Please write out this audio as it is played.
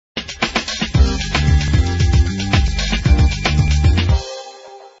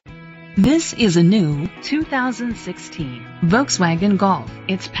This is a new 2016 Volkswagen Golf.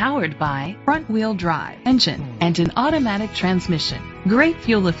 It's powered by front-wheel drive engine and an automatic transmission. Great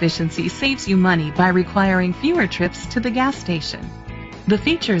fuel efficiency saves you money by requiring fewer trips to the gas station. The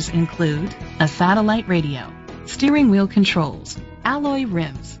features include a satellite radio, steering wheel controls, alloy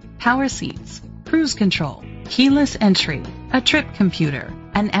rims, power seats, cruise control, keyless entry, a trip computer,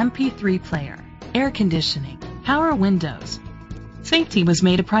 an MP3 player, air conditioning, power windows. Safety was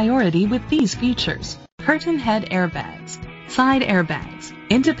made a priority with these features: curtain head airbags, side airbags,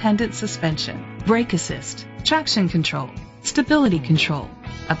 independent suspension, brake assist, traction control, stability control,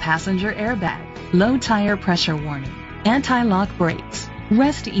 a passenger airbag, low tire pressure warning, anti-lock brakes.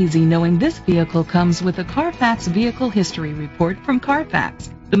 Rest easy knowing this vehicle comes with a Carfax Vehicle History Report from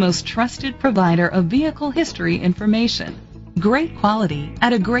Carfax, the most trusted provider of vehicle history information. Great quality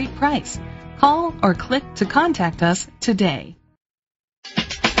at a great price. Call or click to contact us today.